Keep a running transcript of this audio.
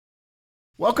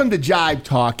Welcome to Jive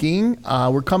Talking.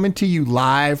 We're coming to you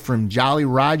live from Jolly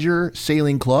Roger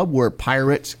Sailing Club, where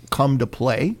pirates come to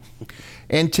play.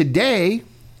 And today,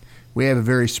 we have a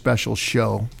very special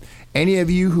show. Any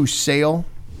of you who sail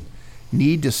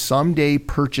need to someday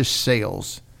purchase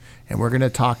sails. And we're going to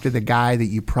talk to the guy that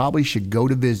you probably should go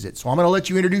to visit. So I'm going to let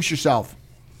you introduce yourself.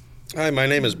 Hi, my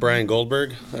name is Brian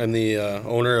Goldberg. I'm the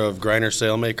owner of Greiner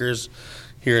Sailmakers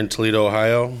here in Toledo,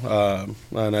 Ohio,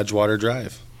 on Edgewater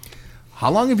Drive. How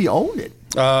long have you owned it?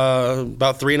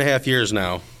 About 3.5 years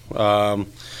now.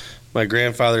 My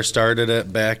grandfather started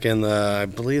it back in I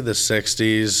believe the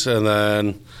 60s, and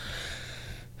then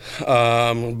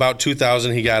about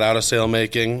 2000 he got out of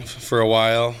sailmaking for a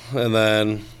while, and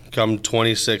then come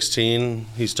 2016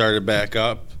 he started back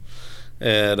up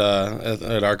at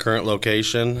our current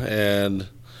location, and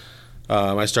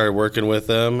I started working with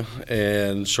him,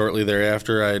 and shortly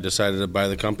thereafter I decided to buy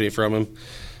the company from him,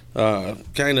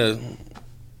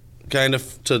 kind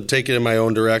of to take it in my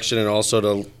own direction and also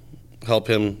to help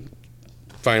him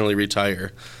finally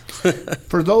retire.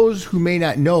 For those who may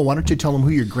not know, why don't you tell them who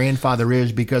your grandfather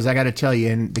is? Because I got to tell you,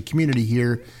 in the community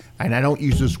here, and I don't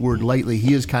use this word lightly,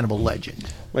 he is kind of a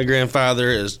legend. My grandfather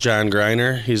is John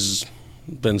Greiner. He's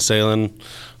been sailing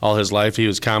all his life. He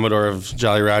was Commodore of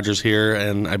Jolly Rogers here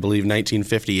in, I believe,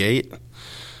 1958,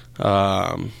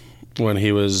 when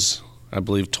he was, I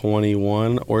believe,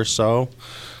 21 or so.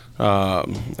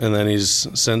 And then he's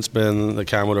since been the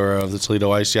Commodore of the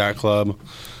Toledo Ice Yacht Club,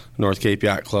 North Cape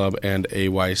Yacht Club, and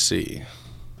AYC.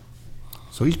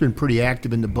 So he's been pretty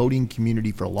active in the boating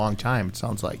community for a long time, it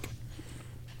sounds like.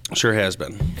 Sure has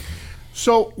been.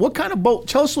 So what kind of boat,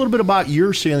 tell us a little bit about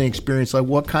your sailing experience. Like,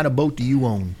 what kind of boat do you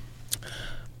own?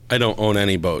 I don't own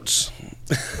any boats.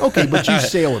 Okay, but you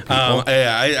sail with people.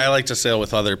 I like to sail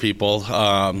with other people.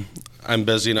 I'm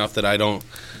busy enough that I don't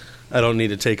need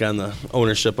to take on the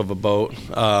ownership of a boat.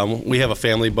 We have a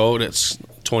family boat. It's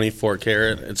 24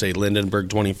 carat. It's a Lindenberg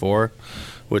 24,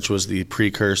 which was the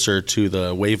precursor to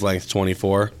the Wavelength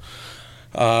 24.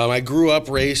 I grew up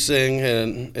racing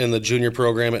in the junior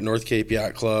program at North Cape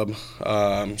Yacht Club.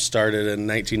 Started in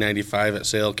 1995 at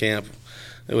sail camp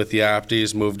with the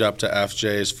Opties, moved up to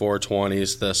FJs,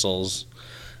 420s, Thistles,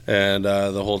 and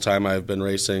the whole time I've been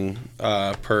racing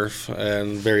perf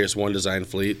and various one-design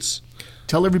fleets.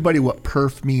 Tell everybody what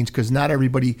perf means, because not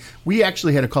everybody. We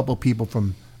actually had a couple of people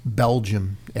from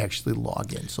Belgium actually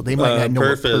log in, so they might not know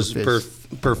what perf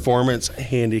is. Performance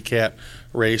handicap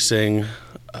racing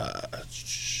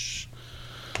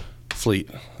fleet,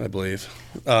 I believe.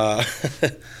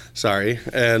 Sorry,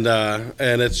 and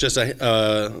it's just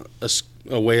a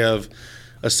way of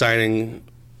assigning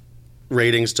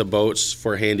ratings to boats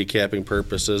for handicapping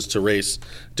purposes, to race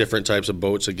different types of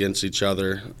boats against each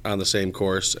other on the same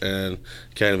course, and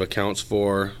kind of accounts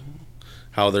for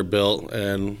how they're built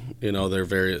and, you know, their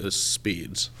various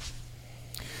speeds.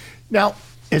 Now,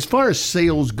 as far as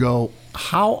sales go,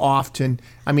 how often,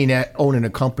 I mean, at owning a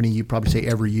company, you probably say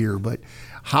every year, but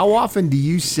how often do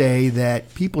you say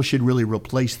that people should really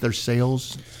replace their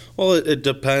sails? Well, it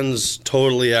depends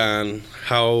totally on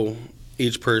how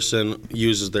each person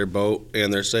uses their boat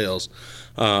and their sails.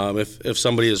 If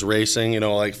somebody is racing, you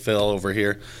know, like Phil over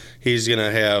here, he's going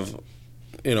to have,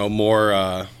 you know,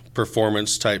 more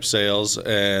performance type sails,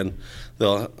 and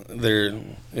they're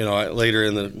you know, later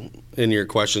in your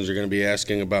questions you're going to be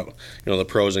asking about, you know, the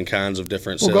pros and cons of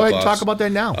different sailcloths. Well, go ahead and talk about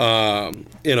that now.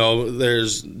 You know,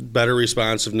 there's better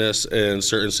responsiveness in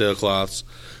certain sailcloths.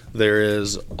 There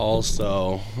is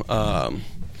also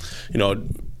you know,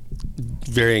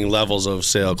 varying levels of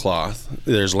sailcloth.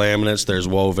 There's laminates, there's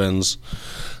wovens,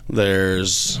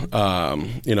 there's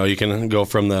you know, you can go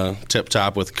from the tip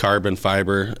top with carbon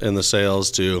fiber in the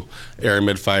sails to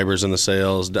aramid fibers in the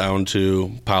sails down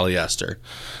to polyester,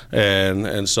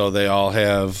 and so they all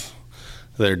have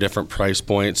their different price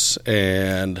points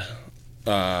and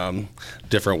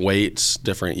different weights,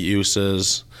 different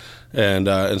uses.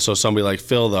 And so somebody like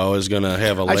Phil, though, is going to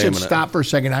have a laminate. I should stop for a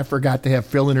second. I forgot to have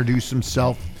Phil introduce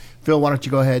himself. Phil, why don't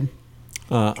you go ahead?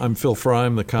 I'm Phil Fry.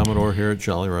 I'm the Commodore here at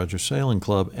Jolly Roger Sailing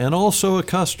Club, and also a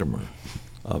customer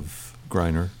of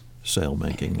Greiner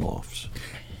Sailmaking Lofts.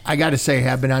 I got to say,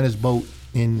 I've been on his boat,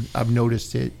 and I've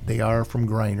noticed it. They are from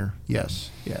Greiner. Yes,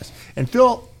 yes. And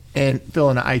Phil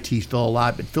and I tease Phil a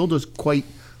lot, but Phil does quite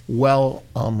well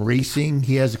racing.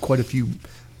 He has quite a few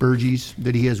Burgies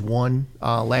that he has won.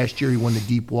 Last year, he won the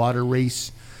deep water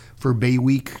race for Bay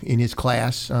Week in his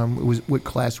class. What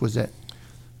class was that?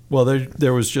 Well,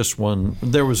 there was just one.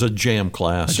 There was a jam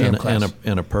class, and a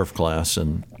perf class,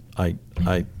 and I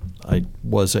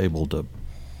was able to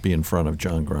be in front of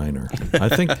John Greiner.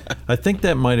 I think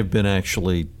that might have been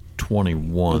actually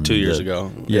 21. 2 years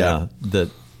ago. Yeah, that.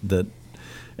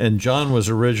 And John was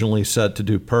originally set to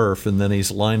do perf, and then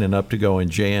he's lining up to go in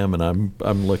jam, and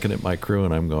I'm looking at my crew,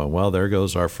 and I'm going, well, there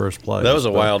goes our first place. That was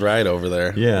a wild ride over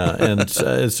there. Yeah, and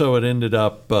so it ended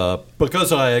up,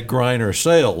 because I had Greiner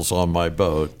Sails on my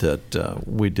boat, that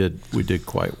we did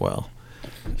quite well.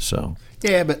 So.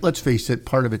 Yeah, but let's face it,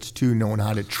 part of it's too knowing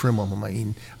how to trim them. I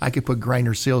mean, I could put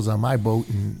Greiner Sails on my boat,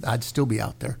 and I'd still be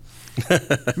out there.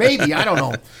 Maybe, I don't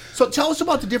know. So tell us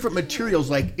about the different materials.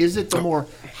 Like, is it the more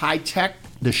high-tech,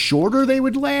 the shorter they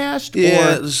would last?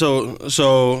 Yeah, or?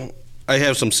 so I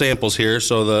have some samples here,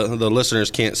 so the listeners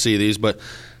can't see these, but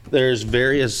there's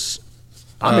various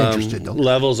I'm interested, though.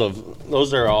 levels of,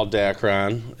 those are all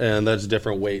Dacron, and that's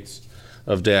different weights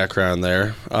of Dacron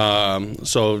there.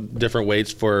 So different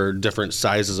weights for different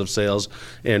sizes of sails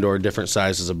and or different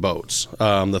sizes of boats.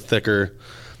 The thicker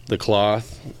the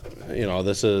cloth,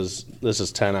 this is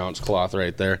 10-ounce cloth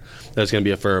right there. That's going to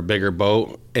be for a bigger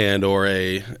boat and or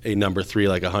a number 3,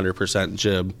 like 100%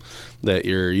 jib that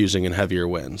you're using in heavier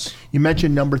winds. You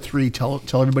mentioned number 3. Tell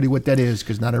everybody what that is,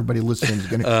 because not everybody listening is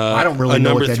going to. I don't really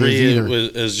know what that is either. Number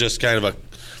 3 is just kind of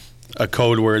a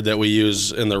code word that we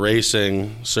use in the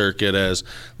racing circuit, as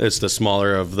it's the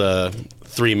smaller of the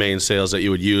 3 main sails that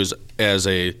you would use as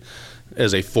a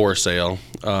foresail,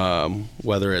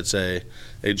 whether it's a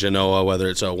Genoa, whether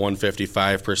it's a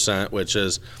 155%, which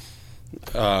is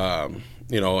an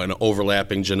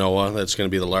overlapping Genoa. That's going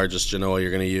to be the largest Genoa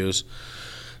you're going to use.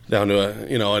 Down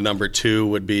to a number 2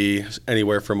 would be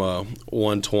anywhere from a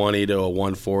 120 to a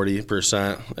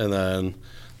 140%, and then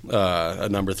a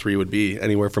number 3 would be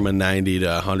anywhere from a 90 to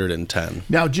 110.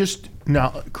 Now,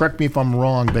 correct me if I'm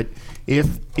wrong, but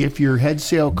if your head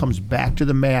sail comes back to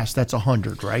the mast, that's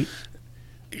 100, right?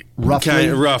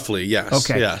 Roughly, yes.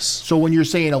 Okay. Yes. So when you're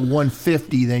saying a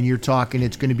 150, then you're talking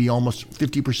it's going to be almost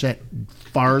 50%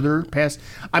 farther past.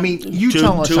 I mean,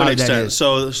 tell us to how an that extent. is.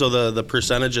 So the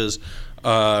percentages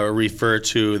refer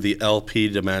to the LP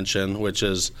dimension, which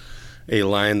is a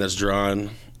line that's drawn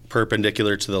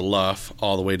perpendicular to the luff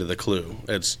all the way to the clew.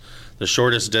 It's the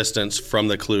shortest distance from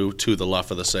the clew to the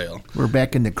luff of the sail. We're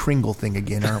back in the Kringle thing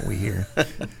again, aren't we here?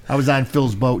 I was on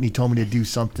Phil's boat, and he told me to do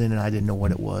something, and I didn't know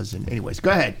what it was. And anyways, go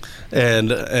ahead.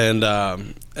 And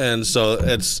so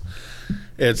it's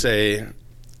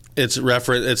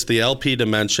the LP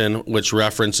dimension, which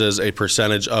references a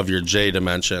percentage of your J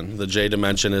dimension. The J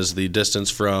dimension is the distance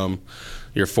from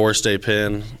your forestay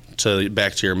pin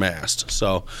back to your mast.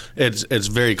 So it's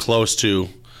very close to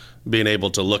being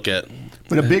able to look at.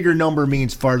 But a bigger number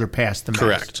means farther past the mast.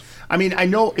 Correct. I mean, I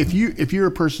know if you're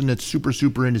a person that's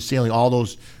super into sailing, all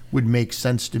those would make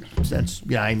sense.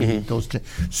 Yeah, I mean those.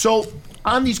 So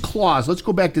on these cloths, let's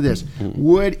go back to this.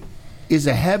 Is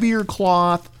a heavier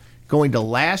cloth going to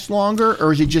last longer,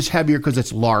 or is it just heavier because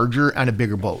it's larger on a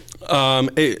bigger boat?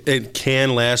 It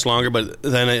can last longer, but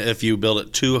then if you build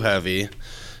it too heavy,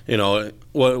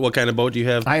 what kind of boat do you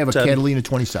have? I have a Ted? Catalina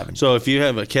 27. So if you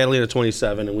have a Catalina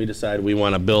 27 and we decide we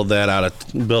want to build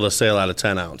a sail out of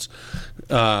 10 ounce,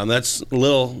 that's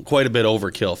quite a bit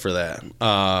overkill for that.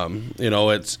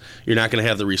 You're not going to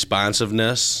have the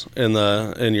responsiveness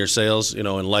in your sails. In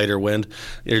lighter wind,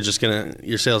 your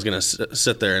sail's going to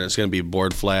sit there and it's going to be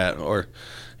board flat, or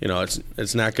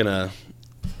it's not going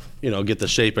to get the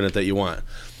shape in it that you want.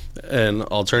 And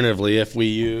alternatively, if we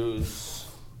use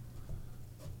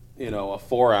a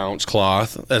 4-ounce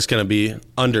cloth, that's going to be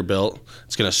underbuilt.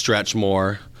 It's going to stretch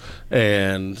more,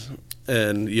 and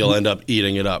you'll end up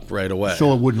eating it up right away.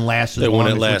 So it wouldn't last as long. It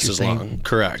wouldn't last as long.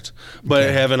 Correct.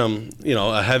 But having them,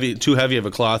 too heavy of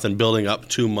a cloth and building up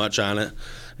too much on it,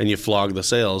 and you flog the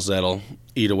sails, that'll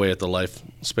eat away at the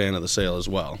lifespan of the sail as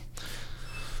well.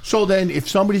 So then, if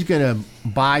somebody's going to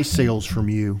buy sails from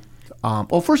you,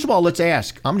 first of all, let's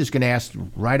ask. I'm just going to ask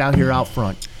right out here out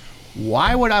front.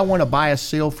 Why would I want to buy a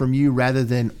sail from you rather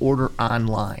than order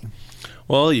online?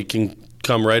 Well, you can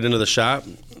come right into the shop,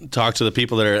 talk to the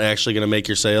people that are actually going to make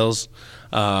your sails.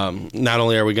 Not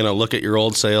only are we going to look at your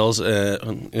old sails, lay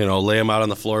them out on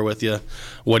the floor with you.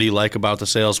 What do you like about the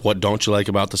sails? What don't you like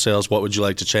about the sails? What would you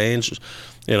like to change?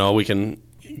 We can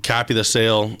copy the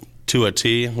sail to a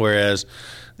T, whereas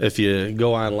if you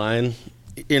go online,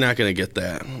 you're not going to get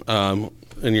that.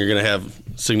 And you're going to have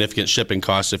significant shipping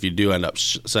costs if you do end up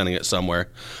sending it somewhere.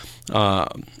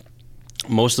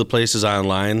 Most of the places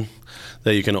online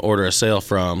that you can order a sail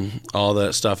from, all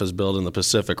that stuff is built in the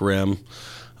Pacific Rim,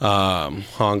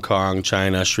 Hong Kong,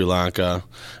 China, Sri Lanka,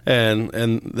 and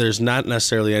there's not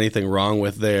necessarily anything wrong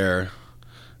with their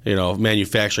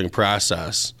manufacturing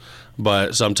process,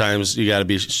 but sometimes you got to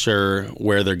be sure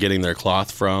where they're getting their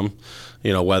cloth from.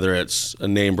 whether it's a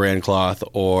name brand cloth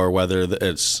or whether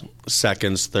it's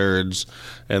seconds, thirds,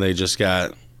 and they just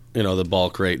got, the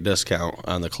bulk rate discount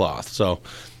on the cloth. So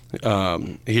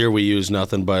here we use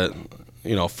nothing but,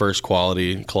 first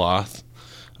quality cloth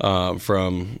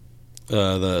from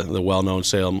the well-known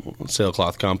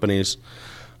sailcloth companies.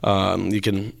 You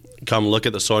can come look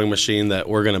at the sewing machine that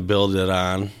we're going to build it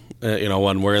on.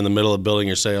 When we're in the middle of building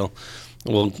your sail,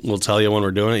 we'll tell you when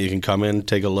we're doing it. You can come in,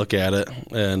 take a look at it,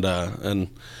 and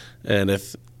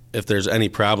if there's any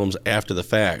problems after the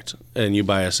fact, and you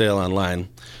buy a sail online,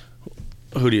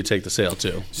 who do you take the sail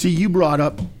to? See, you brought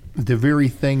up the very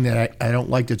thing that I don't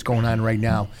like that's going on right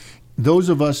now. Those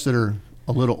of us that are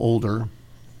a little older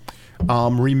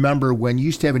remember when you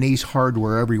used to have an Ace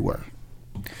Hardware everywhere.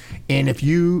 And if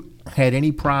you had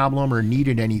any problem or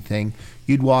needed anything,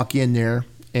 you'd walk in there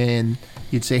and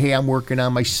you'd say, hey, I'm working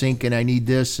on my sink and I need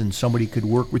this, and somebody could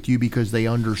work with you because they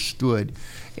understood.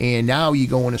 And now you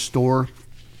go in a store,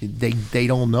 they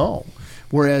don't know.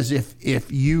 Whereas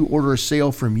if you order a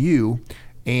sail from you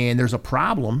and there's a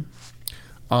problem,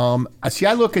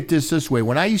 I look at this way.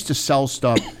 When I used to sell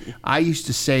stuff, I used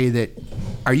to say that,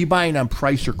 are you buying on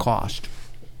price or cost?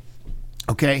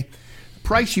 Okay?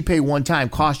 Price you pay one time,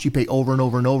 cost you pay over and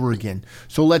over and over again.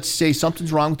 So let's say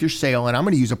something's wrong with your sail, and I'm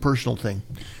going to use a personal thing.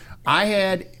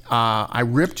 I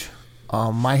ripped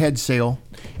my head sail,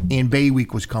 and Bay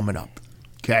Week was coming up,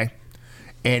 okay?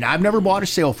 And I've never bought a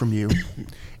sail from you,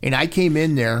 and I came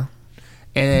in there,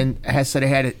 and I said I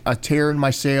had a tear in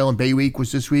my sail, and Bay Week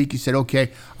was this week. He said,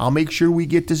 okay, I'll make sure we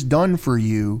get this done for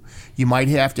you. You might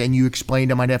have to, and you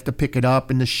explained I might have to pick it up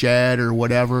in the shed or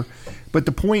whatever. But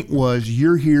the point was,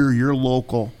 you're here, you're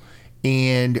local,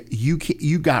 and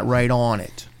you got right on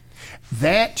it.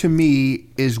 That, to me,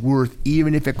 is worth,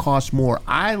 even if it costs more.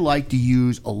 I like to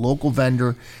use a local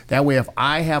vendor. That way, if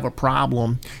I have a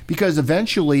problem, because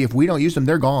eventually, if we don't use them,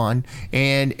 they're gone.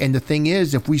 And the thing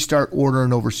is, if we start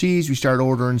ordering overseas, we start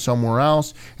ordering somewhere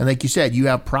else, and like you said, you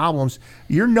have problems,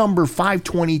 you're number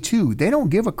 522. They don't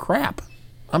give a crap.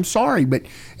 I'm sorry, but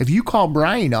if you call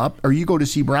Brian up, or you go to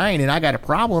see Brian and I got a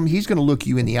problem, he's going to look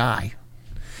you in the eye.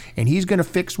 And he's going to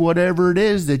fix whatever it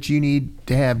is that you need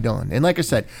to have done. And like I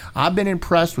said, I've been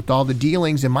impressed with all the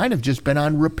dealings, and mine have just been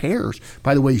on repairs.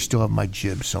 By the way, you still have my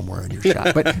jib somewhere in your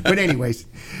shop. But anyways,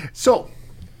 so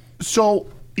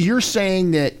you're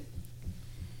saying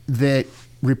that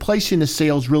replacing the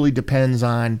sails really depends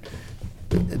on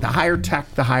the higher tech,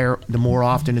 the more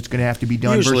often it's going to have to be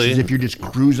done usually, versus if you're just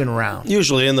cruising around.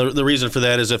 Usually, and the reason for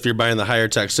that is if you're buying the higher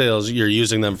tech sails, you're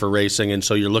using them for racing, and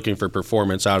so you're looking for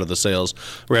performance out of the sails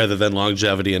rather than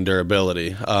longevity and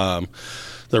durability. The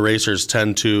racers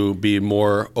tend to be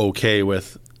more okay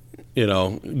with,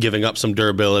 giving up some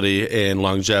durability and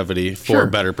longevity for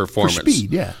better performance. For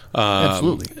speed, yeah,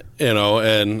 absolutely.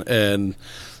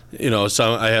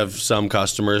 I have some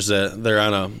customers that they're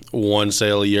on a one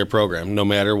sail a year program, no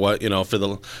matter what, for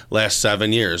the last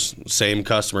 7 years. Same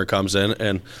customer comes in,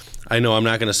 and I know I'm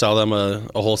not going to sell them a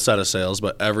whole set of sails,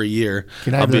 but every year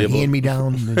Can I I'll be able. hand me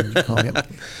down? And call me up?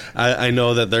 I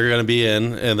know that they're going to be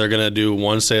in, and they're going to do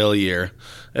one sail a year,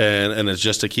 and it's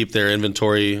just to keep their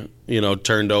inventory,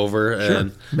 turned over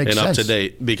and up to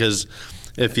date. Because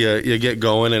if you get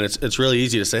going, and it's really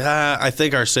easy to say, I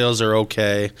think our sales are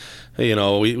okay.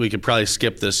 We could probably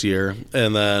skip this year,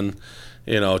 and then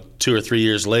 2 or 3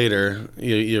 years later,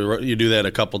 you do that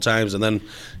a couple times, and then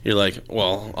you're like,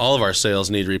 well, all of our sales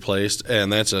need replaced,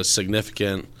 and that's a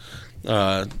significant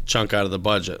chunk out of the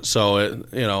budget. So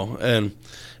and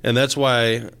that's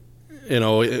why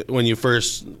when you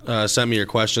first sent me your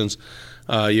questions,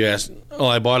 you asked,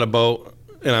 I bought a boat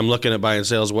and I'm looking at buying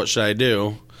sails. What should I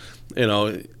do?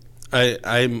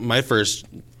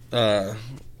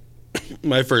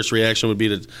 My first reaction would be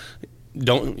to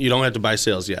you don't have to buy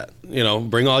sails yet.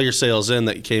 Bring all your sails in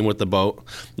that came with the boat.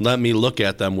 Let me look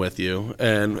at them with you.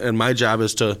 And my job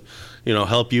is to,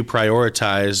 help you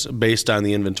prioritize based on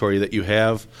the inventory that you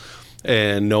have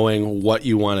and knowing what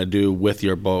you want to do with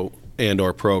your boat and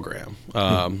or program.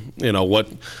 How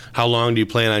long do you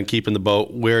plan on keeping the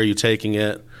boat? Where are you taking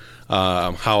it?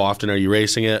 How often are you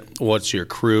racing it? What's your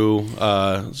crew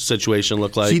situation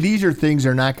look like? See, these are things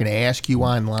they're not going to ask you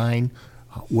online.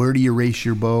 Where do you race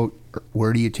your boat?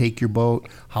 Where do you take your boat?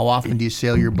 How often do you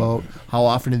sail your boat? How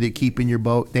often do they keep in your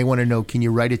boat? They want to know, can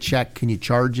you write a check? Can you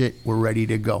charge it? We're ready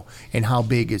to go. And how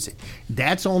big is it?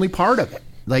 That's only part of it.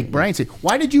 Like Brian said,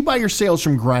 why did you buy your sails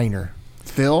from Greiner?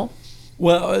 Phil?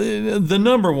 Well, the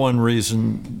number one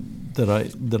reason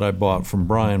that I bought from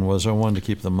Brian was I wanted to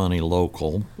keep the money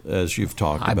local, as you've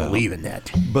talked about. I believe in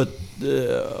that. But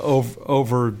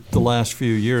over the last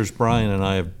few years, Brian and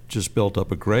I have just built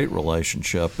up a great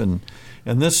relationship, and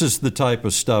And this is the type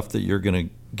of stuff that you're going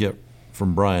to get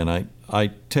from Brian.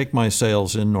 I take my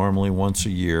sales in normally once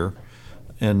a year,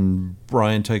 and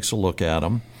Brian takes a look at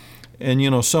them.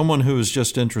 And, someone who is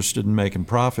just interested in making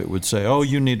profit would say, oh,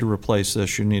 you need to replace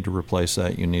this, you need to replace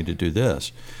that, you need to do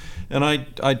this. And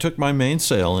I took my main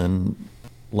sale in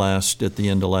at the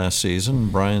end of last season.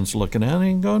 Brian's looking at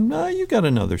it and going, no, you got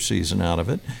another season out of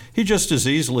it. He just as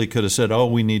easily could have said, oh,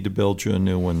 we need to build you a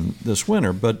new one this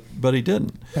winter, but he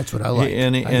didn't. That's what I like.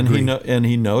 And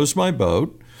he knows my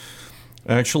boat.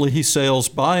 Actually, he sails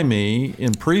by me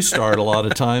in pre-start a lot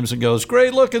of times and goes,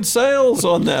 great looking sails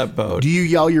on that boat. Do you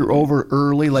yell you're over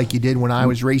early like you did when I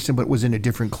was racing, but was in a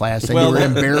different class and you were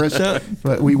embarrassed?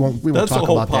 But we won't talk about that. That's a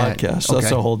whole podcast.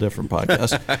 That's a whole different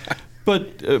podcast.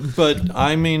 But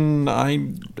I mean,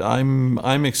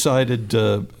 I'm excited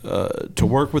to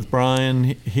work with Brian.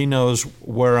 He knows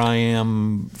where I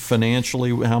am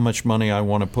financially, how much money I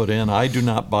want to put in. I do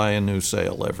not buy a new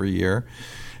sail every year.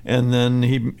 And then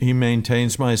he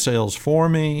maintains my sales for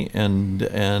me,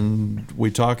 and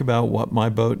we talk about what my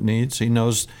boat needs. He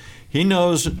knows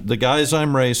the guys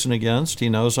I'm racing against. He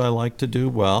knows I like to do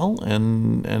well,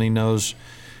 and he knows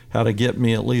how to get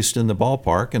me at least in the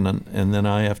ballpark, and then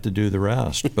I have to do the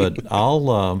rest. But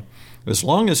I'll as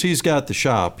long as he's got the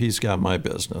shop, he's got my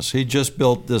business. He just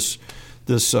built this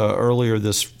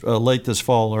late this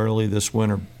fall, early this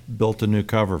winter, built a new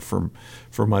cover for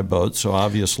my boat. So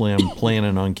obviously I'm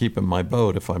planning on keeping my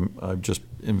boat if I've just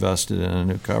invested in a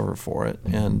new cover for it.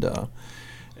 And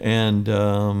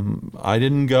I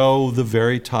didn't go the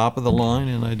very top of the line,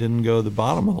 and I didn't go the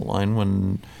bottom of the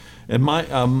line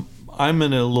I'm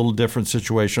in a little different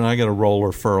situation. I got a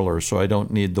roller furler, so I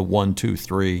don't need the 1, 2,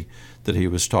 3 that he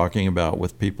was talking about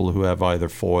with people who have either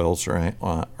foils or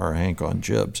hank on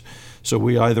jibs. So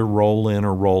we either roll in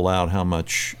or roll out how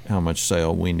much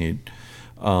sail we need.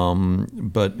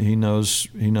 But he knows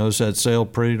that sail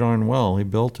pretty darn well. He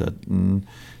built it, and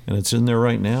it's in there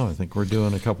right now. I think we're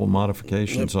doing a couple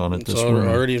modifications on it this winter.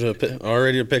 Already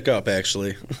to pick up,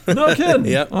 actually. No kidding.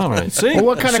 Yep. All right. See. Well,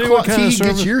 what kind of cloth? He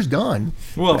gets yours done.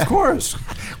 Well, of course.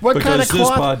 What kind of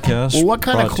cloth? Well, what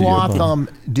kind of cloth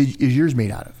is yours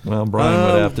made out of? Well,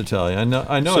 Brian would have to tell you. I know.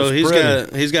 So it's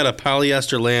pretty. he's got a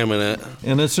polyester laminate,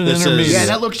 and it's an intermediate. Yeah,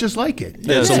 that looks just like it.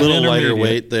 Yeah, it's a little lighter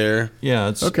weight there. Yeah,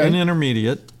 it's an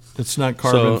intermediate. It's not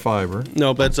carbon fiber.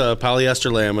 No, but it's a polyester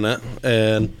laminate,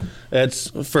 and it's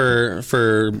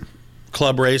for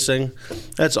club racing.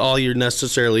 That's all you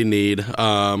necessarily need.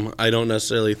 I don't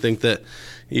necessarily think that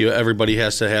everybody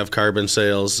has to have carbon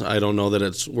sails. I don't know that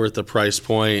it's worth the price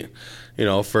point.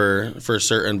 For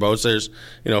certain boats, there's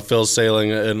Phil's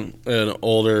sailing an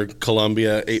older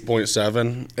Columbia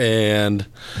 8.7, and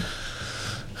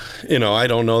I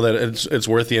don't know that it's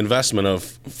worth the investment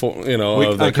of the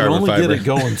carbon fiber. I can only get it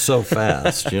going so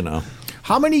fast,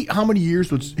 How many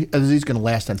years is these going to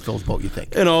last on Phil's boat, you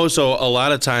think? So a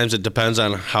lot of times it depends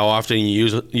on how often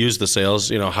you use the sails.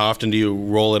 How often do you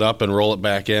roll it up and roll it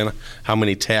back in? How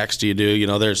many tacks do you do?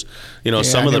 There's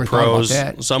some of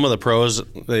the pros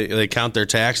they count their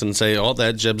tacks and say, oh,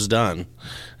 that jib's done,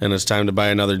 and it's time to buy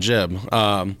another jib.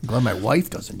 Glad my wife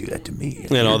doesn't do that to me.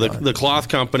 The cloth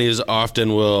companies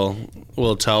often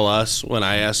will tell us, when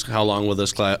I ask how long will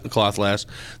this cloth last,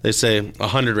 they say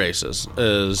 100 races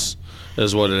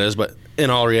is what it is. But in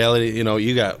all reality,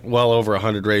 you got well over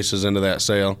 100 races into that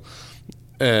sail.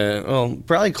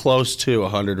 Probably close to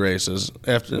 100 races.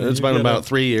 It's been about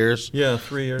 3 years. Yeah,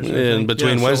 3 years. And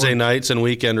between Wednesday nights and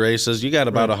weekend races, you got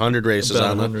about 100 races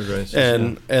on it. 100 races,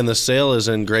 and the sail is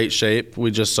in great shape.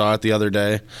 We just saw it the other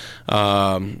day.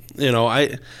 I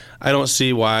don't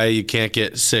see why you can't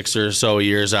get 6 or so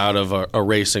years out of a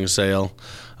racing sail.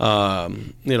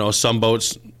 Some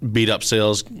boats beat up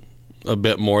sails a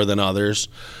bit more than others.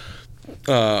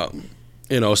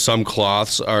 Some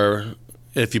cloths are,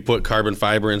 if you put carbon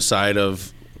fiber inside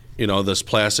of, this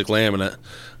plastic laminate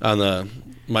on the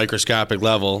microscopic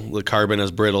level, the carbon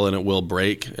is brittle and it will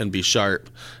break and be sharp.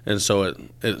 And so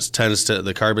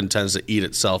the carbon tends to eat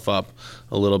itself up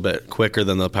a little bit quicker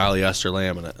than the polyester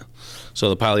laminate. So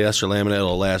the polyester laminate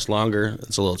will last longer.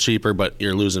 It's a little cheaper, but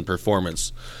you're losing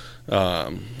performance.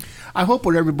 I hope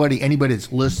what anybody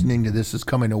that's listening to this is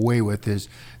coming away with is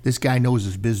this guy knows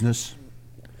his business.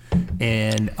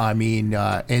 And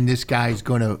and this guy's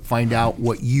going to find out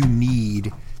what you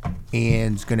need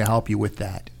and is going to help you with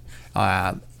that.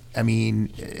 I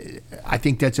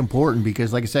think that's important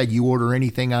because, like I said, you order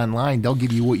anything online, they'll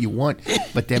give you what you want,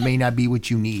 but that may not be what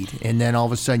you need. And then all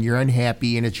of a sudden you're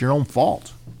unhappy and it's your own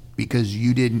fault because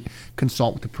you didn't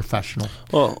consult with a professional.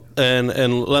 Well,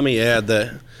 and let me add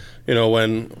that,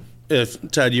 when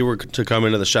if Ted, you were to come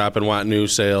into the shop and want new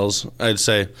sales, I'd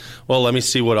say, well, let me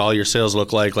see what all your sales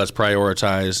look like. Let's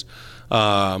prioritize.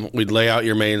 We'd lay out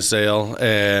your main sale,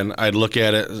 and I'd look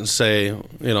at it and say,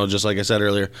 just like I said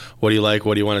earlier, what do you like?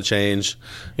 What do you want to change?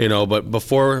 But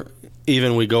before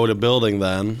even we go to building,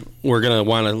 then we're going to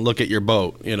want to look at your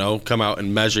boat, come out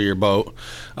and measure your boat.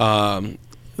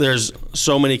 There's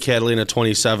so many Catalina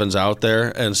 27s out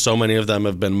there, and so many of them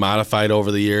have been modified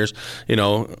over the years.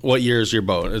 What year is your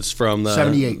boat? It's from the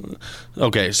 78.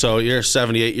 Okay, so you're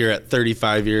 78. You're at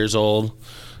 35 years old,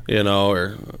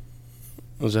 or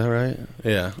was that right?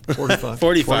 Yeah, 45.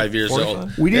 45 years 45?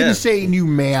 old. We didn't say new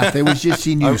math. It was just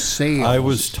he knew sales. I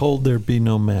was told there'd be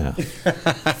no math.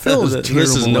 Phil's terrible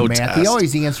This is no at math. test. He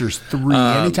always answers 3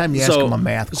 anytime you ask him a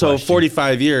math question. So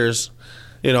 45 years.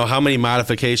 How many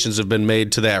modifications have been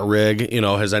made to that rig?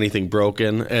 Has anything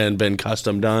broken and been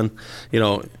custom done?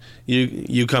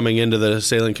 You coming into the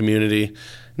sailing community,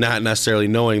 not necessarily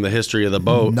knowing the history of the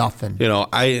boat. Nothing.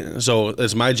 So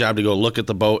it's my job to go look at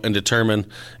the boat and determine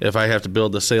if I have to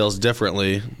build the sails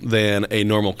differently than a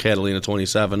normal Catalina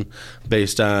 27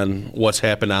 based on what's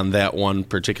happened on that one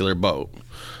particular boat.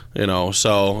 And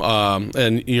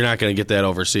you're not going to get that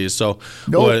overseas. So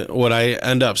Nope. what I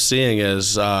end up seeing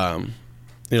is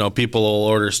people will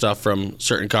order stuff from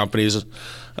certain companies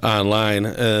online,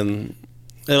 and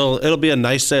it'll be a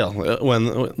nice sale.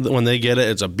 When they get it,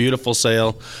 it's a beautiful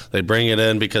sale. They bring it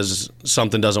in because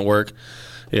something doesn't work,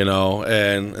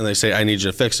 and they say, I need you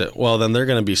to fix it. Well, then they're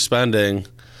going to be spending,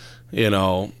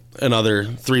 another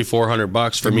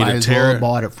 $300-400 for me Might to as tear well it. have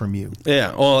bought it from you.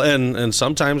 Yeah, well, and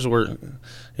sometimes we're,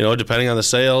 depending on the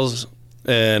sales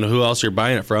and who else you're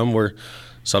buying it from,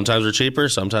 sometimes we're cheaper,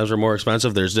 sometimes we're more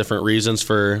expensive. There's different reasons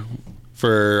for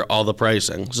all the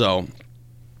pricing. So,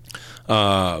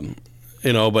 but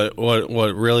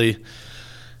what really,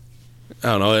 I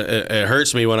don't know, it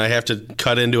hurts me when I have to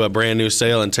cut into a brand new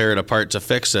sail and tear it apart to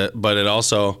fix it. But it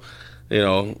also,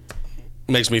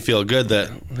 makes me feel good that,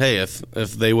 hey, if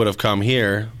they would have come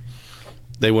here,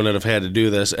 they wouldn't have had to do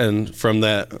this. And from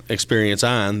that experience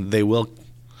on, they will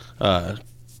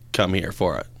come here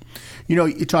for it.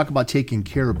 You talk about taking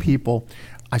care of people.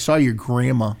 I saw your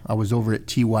grandma. I was over at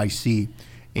TYC,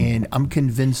 and I'm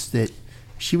convinced that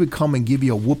she would come and give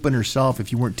you a whooping herself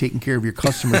if you weren't taking care of your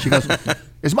customers. She goes,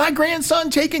 is my grandson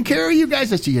taking care of you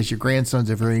guys? I said, yes, your grandson's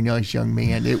a very nice young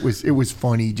man. It was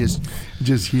funny just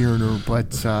hearing her.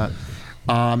 But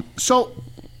so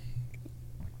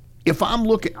if I'm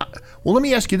looking, well, let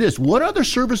me ask you this. What other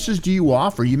services do you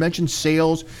offer? You mentioned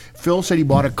sales. Phil said he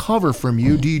bought a cover from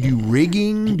you. Do you do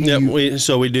rigging?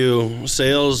 We do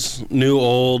sales, new,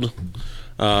 old,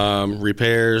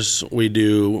 repairs. We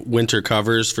do winter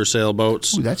covers for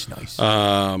sailboats. Ooh, that's nice.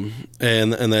 And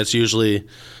that's usually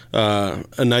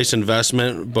a nice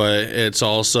investment, but it's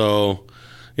also,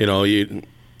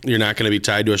 you're not going to be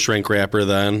tied to a shrink wrapper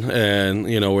then, and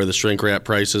where the shrink wrap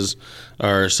prices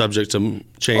are subject to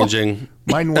changing.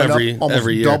 Mine went every up almost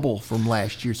year. double from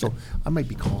last year, so I might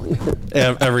be calling him.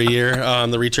 Every year.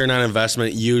 The return on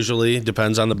investment usually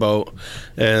depends on the boat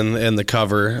and the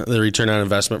cover. The return on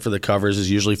investment for the covers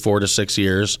is usually 4 to 6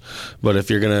 years. But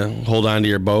if you're going to hold on to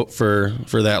your boat for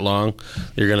that long,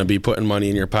 you're going to be putting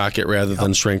money in your pocket rather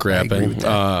than shrink wrapping.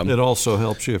 It also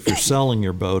helps you if you're selling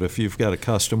your boat, if you've got a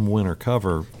custom winter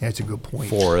cover That's a good point.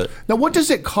 for it. Now, what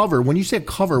does it cover? When you say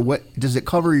cover, what does it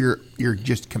cover? Your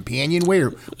just companionway, or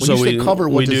when you say cover,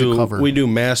 what does it cover? We do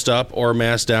mast up or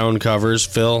mast down covers.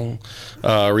 Phil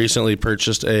recently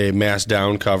purchased a mast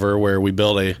down cover where we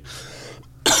build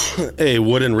a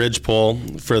wooden ridge pole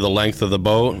for the length of the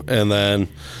boat, and then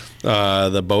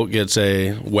the boat gets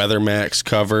a Weathermax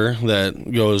cover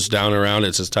that goes down around.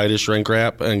 It's as tight as shrink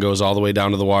wrap and goes all the way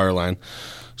down to the waterline.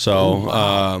 So,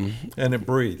 And it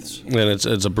breathes. and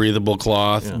it's a breathable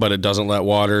cloth, but it doesn't let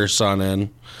water, sun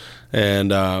in.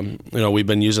 And we've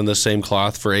been using the same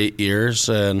cloth for 8 years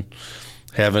and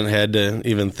haven't had to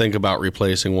even think about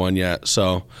replacing one yet.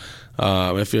 So,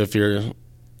 if you're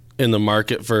in the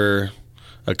market for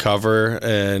a cover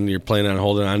and you're planning on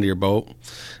holding on to your boat,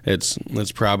 it's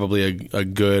probably a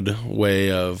good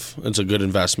way of, it's a good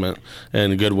investment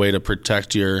and a good way to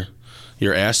protect your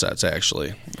assets,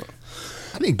 actually.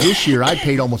 I think this year I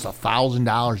paid almost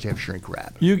 $1,000 to have shrink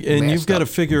wrap. You've got to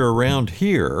figure around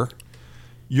here,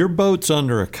 your boat's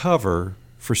under a cover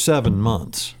for 7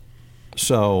 months.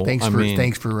 So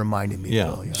Thanks for reminding me.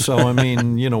 Yeah. Phil, So I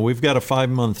mean, we've got a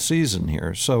 5-month season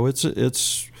here. So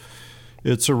it's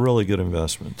it's a really good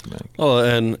investment to make. Well,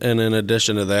 and in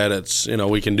addition to that, it's,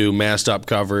 we can do masked up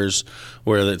covers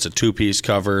where it's a 2-piece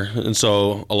cover, and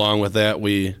so along with that,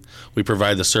 we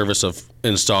provide the service of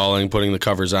installing, putting the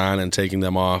covers on, and taking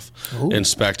them off,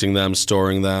 inspecting them,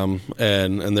 storing them,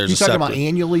 and there's You're talking about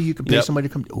annually. You can pay Yep. somebody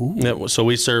to come. Ooh. Yeah, so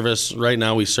we service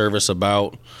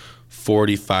about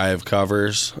 45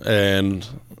 covers, and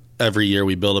every year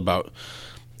we build about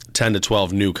 10 to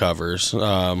 12 new covers.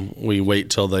 We wait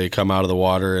till they come out of the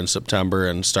water in September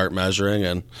and start measuring,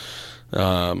 and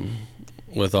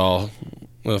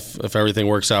if everything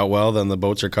works out well, then the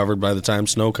boats are covered by the time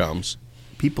snow comes.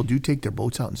 People do take their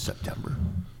boats out in September.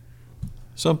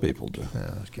 Some people do.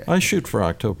 Okay. I shoot for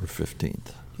October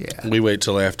 15th. Yeah. We wait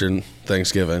till after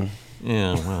Thanksgiving.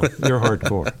 Yeah, well, you're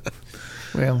hardcore.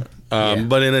 Well.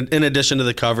 But in addition to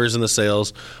the covers and the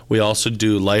sails, we also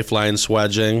do lifeline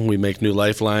swedging. We make new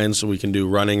lifelines. We can do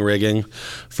running rigging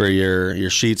for your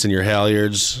sheets and your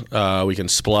halyards. We can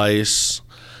splice.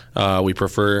 We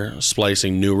prefer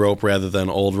splicing new rope rather than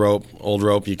old rope. Old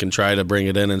rope, you can try to bring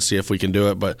it in and see if we can do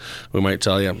it, but we might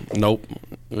tell you, nope,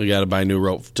 we got to buy new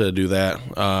rope to do that.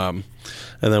 And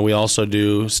then we also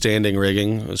do standing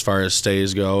rigging as far as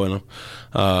stays go, and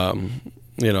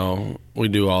we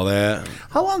do all that.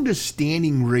 How long does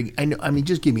standing rig? I mean,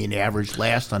 just give me an average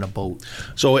last on a boat.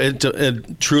 So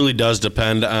it truly does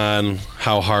depend on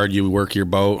how hard you work your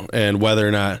boat, and whether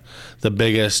or not the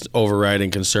biggest overriding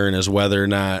concern is whether or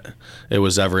not it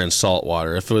was ever in salt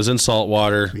water. If it was in salt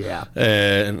water,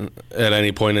 and at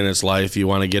any point in its life, you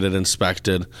want to get it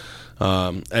inspected.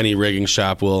 Any rigging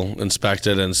shop will inspect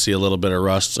it and see a little bit of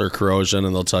rust or corrosion,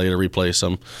 and they'll tell you to replace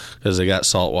them because they got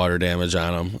saltwater damage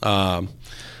on them.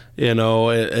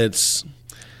 It's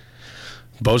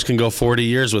boats can go 40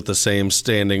 years with the same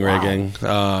standing rigging.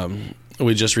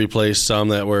 We just replaced some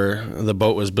the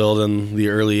boat was built in the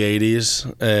early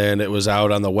 80s, and it was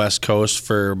out on the West Coast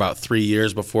for about 3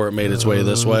 years before it made its way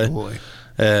this way. Boy.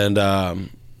 And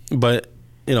but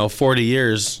 40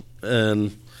 years,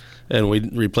 and we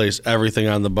replaced everything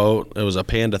on the boat. It was a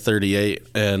Panda 38,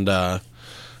 and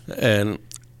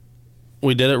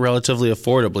we did it relatively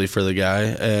affordably for the guy,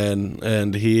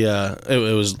 and he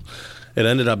it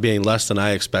ended up being less than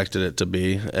I expected it to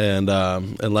be, and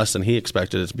less than he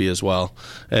expected it to be as well.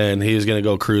 And he was going to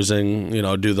go cruising,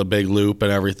 do the big loop and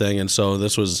everything, and so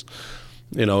this was,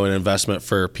 an investment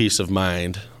for peace of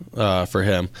mind for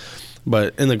him.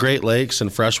 But in the Great Lakes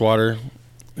and freshwater,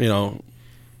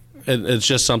 it's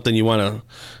just something you want to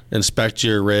inspect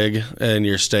your rig and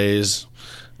your stays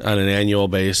on an annual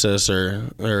basis or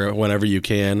whenever you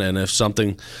can. And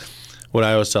what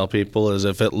I always tell people is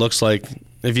if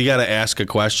you got to ask a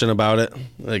question about it,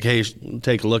 like, hey,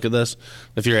 take a look at this.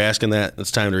 If you're asking that, it's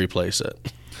time to replace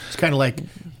it. It's kind of like,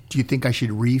 do you think I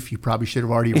should reef? You probably should have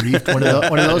already reefed one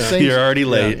of those things. You're already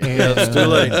late. Yeah, It's too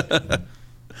late.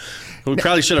 We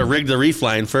probably should have rigged the reef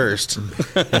line first.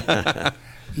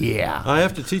 Yeah. I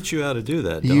have to teach you how to do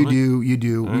that, You don't I? you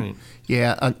do. All right.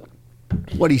 Yeah.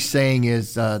 What he's saying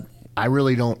is I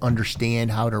really don't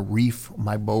understand how to reef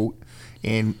my boat.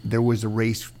 And there was a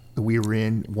race that we were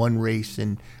in, one race,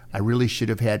 and I really should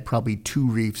have had probably 2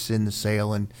 reefs in the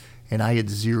sail, and I had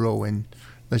 0. And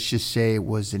let's just say it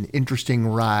was an interesting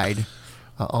ride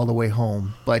all the way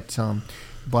home. But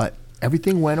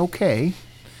everything went okay,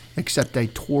 except I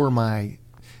tore my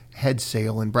head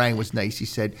sail, and Brian was nice. He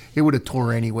said it would have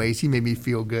tore anyways. He made me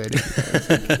feel good.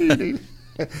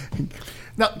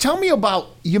 Now, tell me about,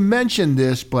 you mentioned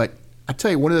this, but I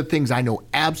tell you, one of the things I know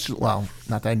absolutely, well,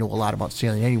 not that I know a lot about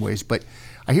sailing anyways, but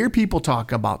I hear people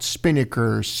talk about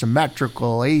spinnakers,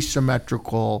 symmetrical,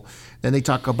 asymmetrical, then they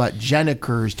talk about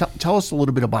genakers. Tell us a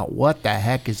little bit about what the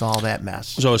heck is all that mess.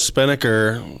 So a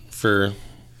spinnaker, for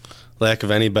lack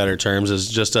of any better terms, is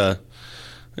just a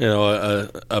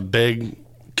big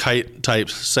kite type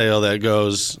sail that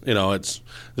goes, it's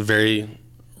very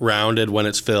rounded when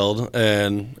it's filled,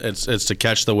 and it's to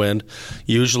catch the wind.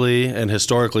 Usually and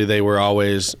historically they were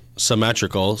always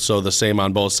symmetrical, so the same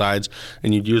on both sides,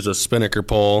 and you'd use a spinnaker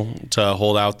pole to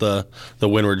hold out the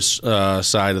windward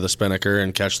side of the spinnaker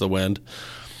and catch the wind.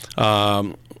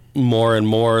 More and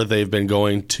more they've been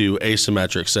going to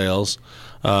asymmetric sails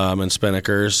and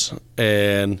spinnakers,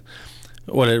 and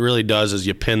what it really does is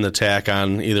you pin the tack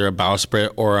on either a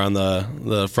bowsprit or on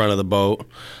the front of the boat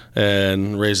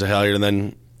and raise the halyard, and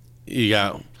then you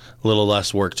got a little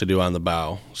less work to do on the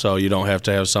bow. So you don't have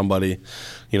to have somebody,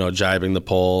 jibing the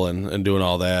pole and doing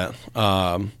all that.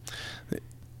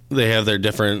 They have their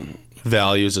different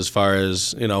values as far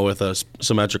as, with a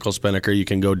symmetrical spinnaker, you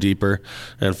can go deeper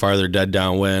and farther dead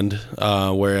downwind,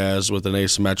 whereas with an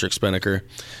asymmetric spinnaker,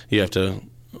 you have to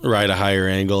ride a higher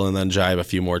angle and then jibe a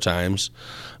few more times.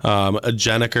 A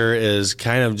Jenniker is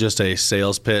kind of just a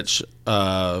sales pitch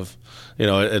of,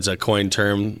 it's a coined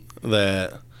term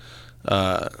that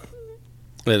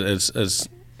it's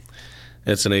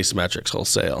an asymmetrical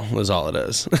sail is all it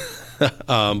is.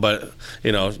 But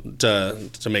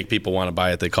to make people want to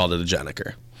buy it, they called it a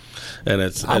Jenniker. And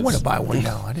I want to buy one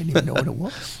now. I didn't even know what it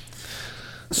was.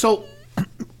 So,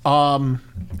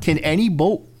 can any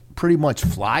boat pretty much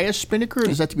fly a spinnaker, or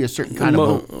does that have to be a certain kind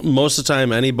of boat? Most of the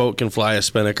time, any boat can fly a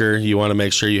spinnaker. You want to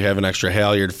make sure you have an extra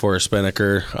halyard for a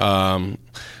spinnaker.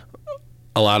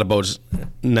 A lot of boats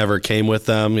never came with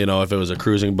them, if it was a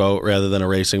cruising boat rather than a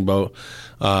racing boat,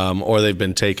 or they've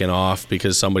been taken off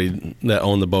because somebody that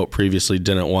owned the boat previously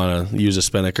didn't want to use a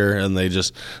spinnaker, and they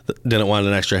just didn't want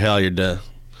an extra halyard to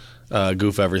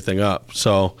goof everything up.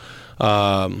 So,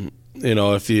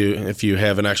 if you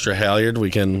have an extra halyard,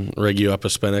 we can rig you up a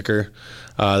spinnaker.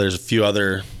 There's a few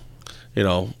other,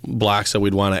 blocks that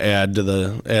we'd want to add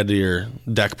to your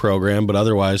deck program, but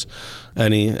otherwise,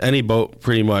 any boat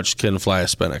pretty much can fly a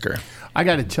spinnaker. I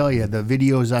got to tell you, the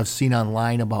videos I've seen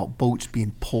online about boats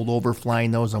being pulled over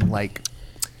flying those, I'm like,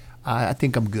 I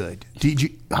think I'm good.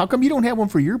 How come you don't have one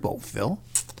for your boat, Phil?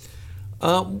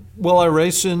 Well, I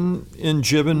race in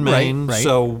Gibbon, Maine, right.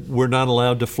 So we're not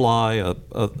allowed to fly a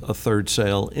third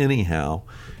sail anyhow.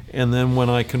 And then when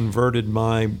I converted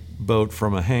my boat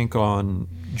from a hank-on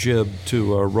jib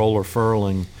to a roller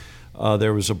furling,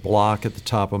 there was a block at the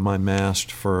top of my mast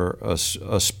for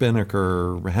a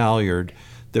spinnaker halyard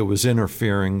that was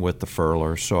interfering with the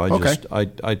furler. So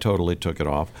I totally took it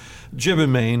off.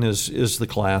 Gibbon, Maine is the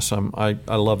class. I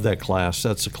love that class.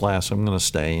 That's the class I'm going to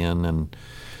stay in. And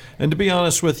to be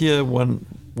honest with you, when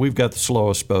we've got the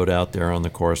slowest boat out there on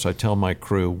the course, I tell my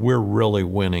crew we're really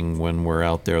winning when we're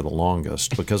out there the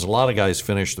longest, because a lot of guys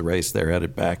finish the race, they're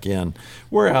headed back in.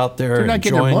 We're out there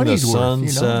enjoying the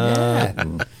sunset,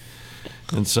 and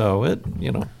so it,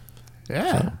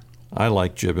 Yeah. So I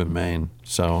like Gibbon, Maine,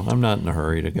 so I'm not in a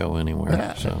hurry to go anywhere.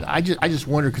 Yeah. So I just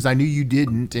wondered because I knew you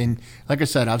didn't, and like I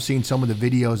said, I've seen some of the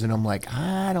videos, and I'm like,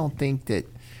 I don't think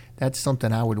that's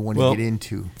something I would want to get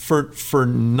into. For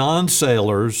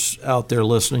non-sailors out there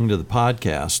listening to the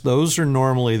podcast, those are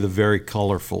normally the very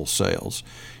colorful sails.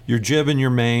 Your jib and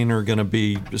your main are going to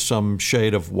be some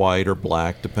shade of white or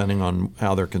black, depending on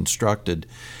how they're constructed.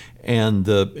 And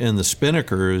the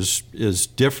spinnaker is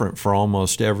different for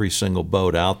almost every single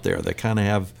boat out there. They kind of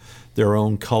have their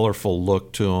own colorful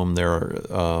look to them.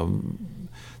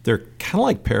 They're kind of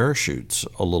like parachutes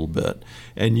a little bit,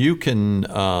 and you can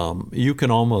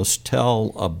almost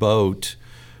tell a boat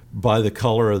by the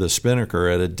color of the spinnaker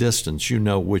at a distance. You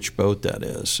know which boat that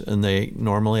is, and they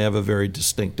normally have a very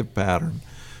distinctive pattern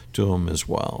to them as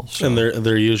well. So. And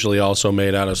they're usually also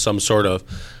made out of some sort of,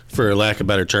 for lack of a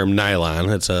better term, nylon.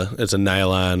 It's a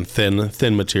nylon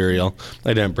thin material.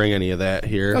 I didn't bring any of that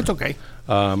here. That's okay.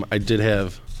 I did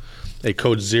have a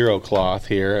Code Zero cloth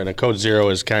here, and a Code Zero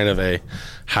is kind of a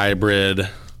hybrid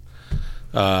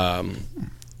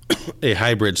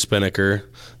spinnaker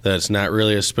that's not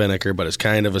really a spinnaker, but it's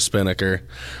kind of a spinnaker.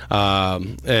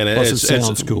 And Plus, it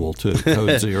sounds cool too.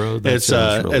 Code Zero.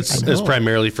 It's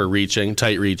primarily for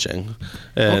tight reaching,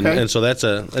 and so that's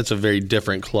a very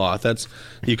different cloth.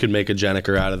 You could make a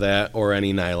Jenniker out of that, or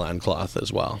any nylon cloth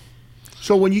as well.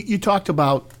 So when you talked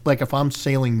about, like, if I'm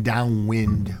sailing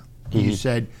downwind, you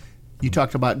said you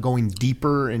talked about going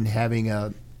deeper and having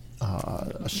a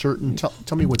certain.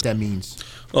 Tell me what that means.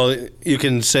 Well, you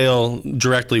can sail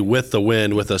directly with the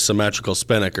wind with a symmetrical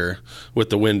spinnaker, with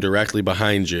the wind directly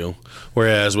behind you.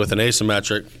 Whereas with an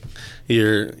asymmetric,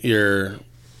 your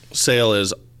sail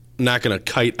is not going to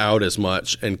kite out as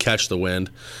much and catch the wind.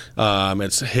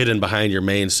 It's hidden behind your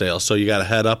mainsail, so you got to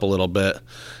head up a little bit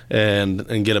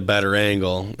and get a better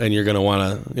angle, and you're going to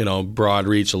want to broad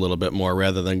reach a little bit more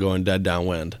rather than going dead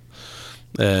downwind.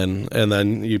 And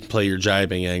then you play your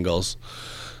jibing angles,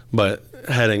 but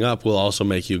heading up will also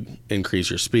make you increase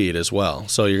your speed as well.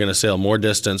 So you're going to sail more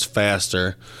distance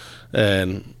faster,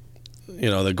 and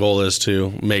the goal is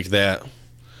to make that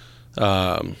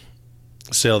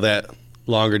sail that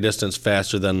longer distance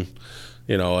faster than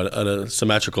a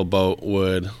symmetrical boat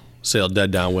would sail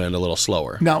dead downwind a little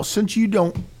slower. Now, since you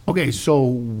don't,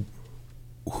 so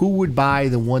who would buy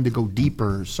the one to go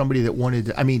deeper? Somebody that wanted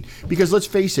to, because let's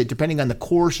face it, depending on the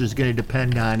course is going to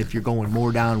depend on if you're going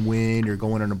more downwind or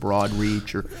going on a broad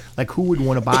reach, or like who would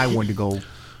want to buy one to go?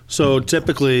 So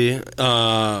typically,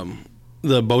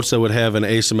 the boats that would have an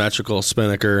asymmetrical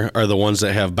spinnaker are the ones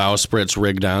that have bowsprits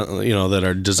rigged on, that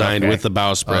are designed with the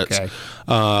bowsprits.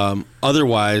 Okay.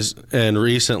 Otherwise, and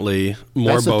recently,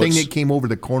 more That's the boats. thing that came over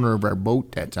the corner of our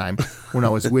boat that time when I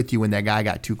was with you when that guy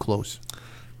got too close.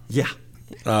 Yeah.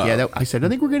 I said, I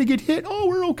think we're going to get hit. Oh,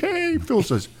 we're okay. Phil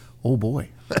says, oh, boy.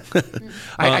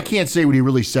 I can't say what he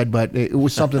really said, but it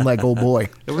was something like, oh, boy.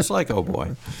 It was like, oh,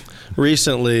 boy.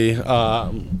 Recently,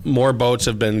 more boats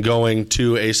have been going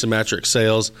to asymmetric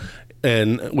sails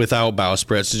and without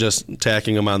bowsprits, just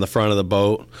tacking them on the front of the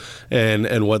boat.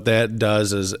 And what that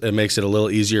does is it makes it a little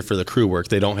easier for the crew work.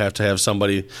 They don't have to have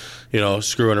somebody,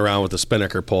 screwing around with the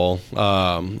spinnaker pole.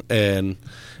 And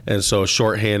so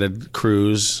shorthanded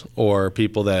crews or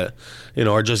people that,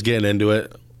 are just getting into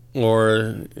it,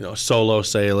 or solo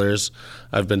sailors.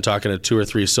 I've been talking to 2 or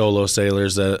 3 solo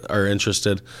sailors that are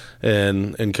interested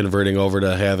in converting over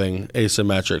to having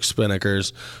asymmetric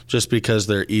spinnakers, just because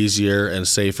they're easier and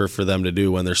safer for them to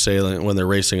do when they're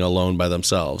racing alone by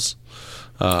themselves.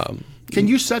 Can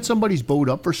you set somebody's boat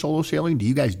up for solo sailing? Do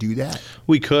you guys do that?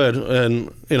 We could,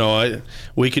 and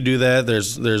we could do that.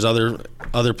 There's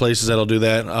other places that'll do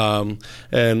that,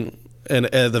 and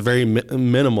at the very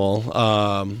minimal,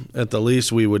 at the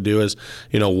least we would do is,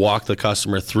 walk the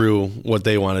customer through what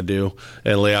they want to do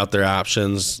and lay out their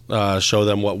options, show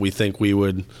them what we think we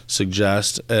would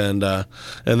suggest. And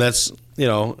that's,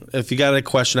 if you got a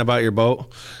question about your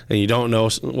boat and you don't know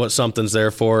what something's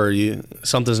there for, or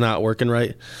something's not working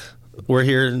right, we're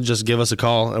here. Just give us a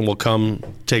call and we'll come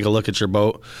take a look at your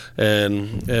boat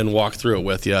and walk through it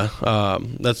with you.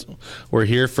 We're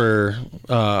here for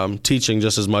teaching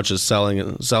just as much as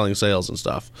selling sails and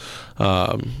stuff.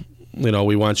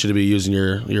 We want you to be using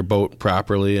your boat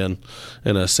properly and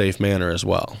in a safe manner as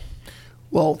well.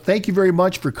 Well, thank you very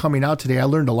much for coming out today. I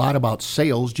learned a lot about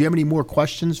sails. Do you have any more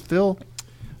questions, Phil?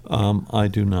 I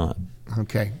do not.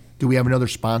 Okay. Do we have another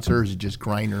sponsor, or is it just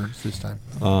Greiner this time?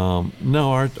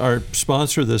 No, our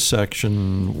sponsor this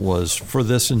section for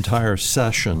this entire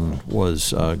session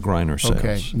was Greiner Sails.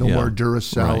 Okay, no more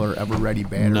Duracell or Ever-Ready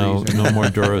batteries. No more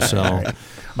Duracell.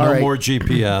 Right. No more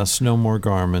GPS, no more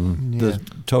Garmin. Yeah.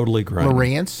 Totally Greiner.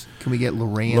 Lowrance? Can we get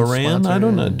Lowrance? Lowrance? I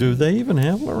don't know. Do they even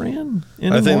have Lowrance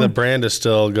anymore? I think the brand is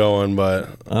still going, but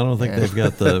I don't think they've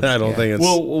got the. I don't think it's.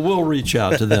 We'll reach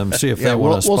out to them, see if they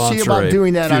want to sponsor. We'll see about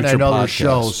doing that on another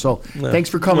show. So thanks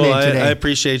for coming in today. I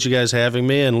appreciate you guys having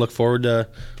me and look forward to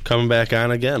coming back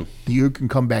on again. You can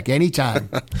come back anytime.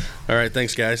 All right,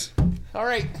 thanks, guys. All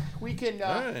right, we can.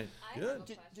 All right, good.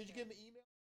 Did you give me?